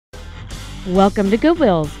Welcome to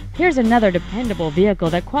Goodwill's. Here's another dependable vehicle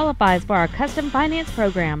that qualifies for our custom finance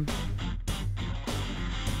program.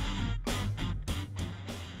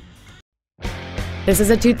 This is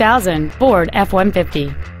a 2000 Ford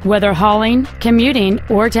F-150. Whether hauling, commuting,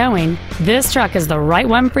 or towing, this truck is the right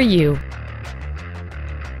one for you.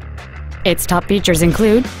 Its top features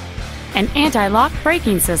include an anti-lock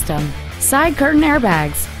braking system, side curtain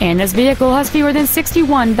airbags, and this vehicle has fewer than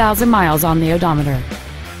 61,000 miles on the odometer.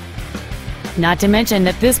 Not to mention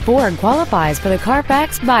that this Ford qualifies for the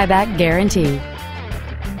Carfax buyback guarantee.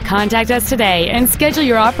 Contact us today and schedule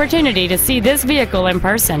your opportunity to see this vehicle in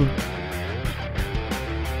person.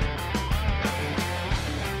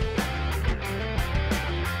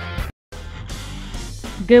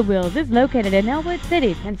 Goodwill's is located in Ellwood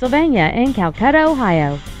City, Pennsylvania and Calcutta,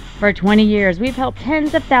 Ohio. For 20 years, we've helped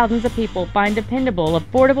tens of thousands of people find dependable,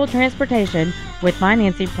 affordable transportation with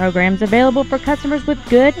financing programs available for customers with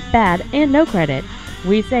good, bad, and no credit.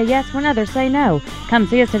 We say yes when others say no. Come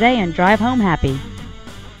see us today and drive home happy.